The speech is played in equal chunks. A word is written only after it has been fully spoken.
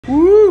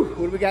Woo!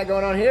 What do we got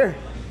going on here?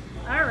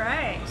 All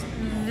right.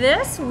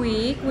 This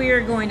week we are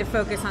going to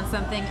focus on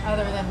something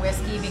other than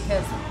whiskey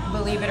because,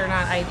 believe it or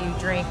not, I do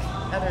drink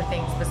other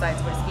things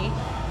besides whiskey.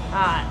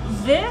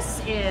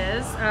 This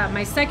is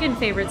my second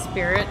favorite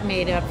spirit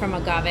made up from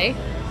agave.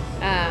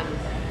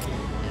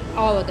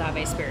 All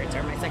agave spirits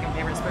are my second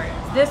favorite spirit.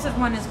 This is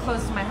one that's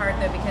close to my heart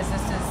though because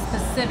this is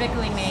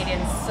specifically made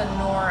in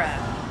Sonora,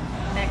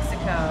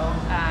 Mexico.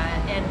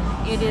 And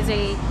it is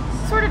a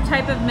sort of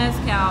type of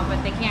mezcal, but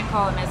they can't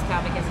call it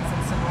mezcal because it's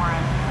in Sonora.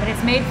 But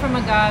it's made from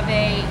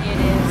agave. It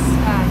is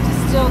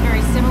distilled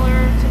very similar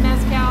to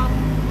mezcal.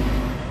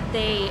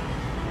 They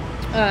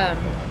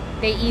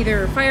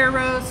either fire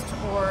roast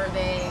or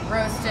they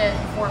roast it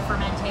for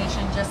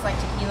fermentation, just like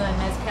tequila and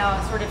mezcal.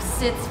 It sort of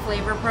sits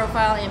flavor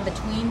profile in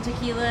between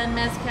tequila and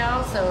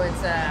mezcal, so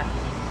it's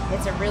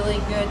a really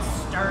good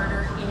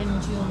starter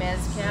into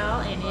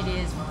mezcal, and it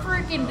is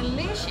freaking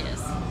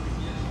delicious.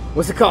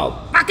 What's it called?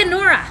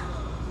 Bacanora.